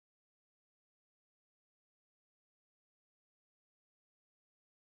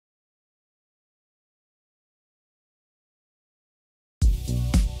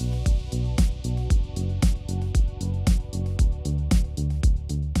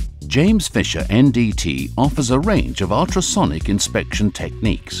James Fisher NDT offers a range of ultrasonic inspection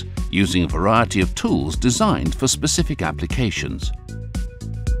techniques using a variety of tools designed for specific applications.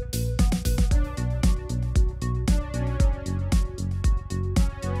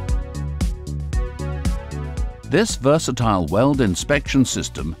 This versatile weld inspection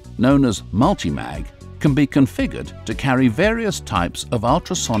system, known as Multimag, can be configured to carry various types of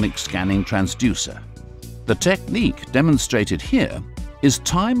ultrasonic scanning transducer. The technique demonstrated here is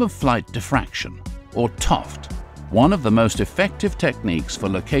Time of Flight Diffraction, or TOFD, one of the most effective techniques for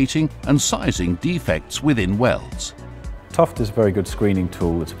locating and sizing defects within welds. TOFD is a very good screening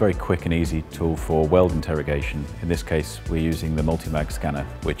tool. It's a very quick and easy tool for weld interrogation. In this case, we're using the Multimag scanner,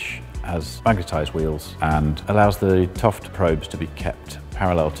 which has magnetized wheels and allows the TOFD probes to be kept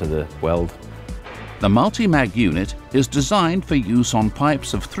parallel to the weld. The Multimag unit is designed for use on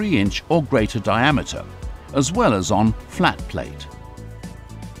pipes of 3-inch or greater diameter, as well as on flat plate.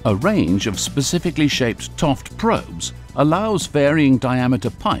 A range of specifically shaped TOFD probes allows varying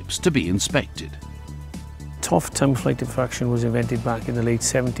diameter pipes to be inspected. TOFD, time of flight diffraction, was invented back in the late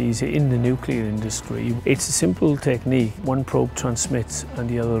 70s in the nuclear industry. It's a simple technique. One probe transmits and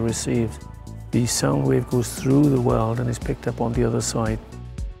the other receives. The sound wave goes through the weld and is picked up on the other side.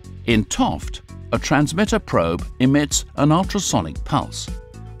 In TOFD, a transmitter probe emits an ultrasonic pulse,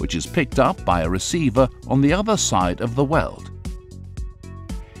 which is picked up by a receiver on the other side of the weld.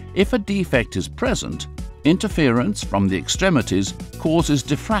 If a defect is present, interference from the extremities causes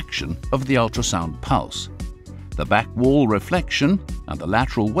diffraction of the ultrasound pulse. The back wall reflection and the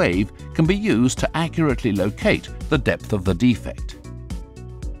lateral wave can be used to accurately locate the depth of the defect.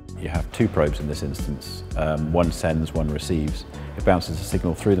 You have two probes in this instance. One sends, one receives. It bounces a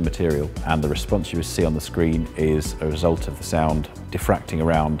signal through the material, and the response you will see on the screen is a result of the sound diffracting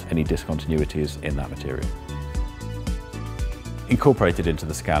around any discontinuities in that material. Incorporated into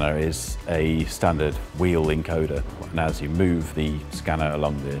the scanner is a standard wheel encoder, and as you move the scanner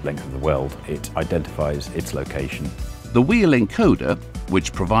along the length of the weld, it identifies its location. The wheel encoder,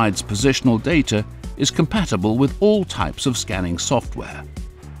 which provides positional data, is compatible with all types of scanning software.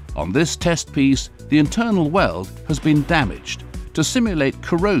 On this test piece, the internal weld has been damaged to simulate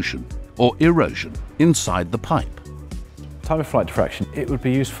corrosion or erosion inside the pipe. Time of flight diffraction, it would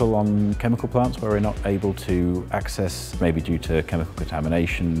be useful on chemical plants where we're not able to access, maybe due to chemical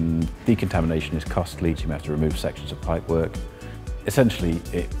contamination. Decontamination is costly, so you have to remove sections of pipe work. Essentially,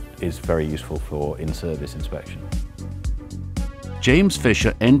 it is very useful for in-service inspection. James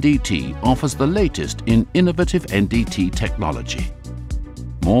Fisher NDT offers the latest in innovative NDT technology.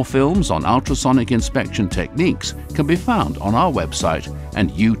 More films on ultrasonic inspection techniques can be found on our website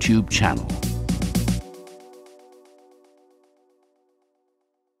and YouTube channel.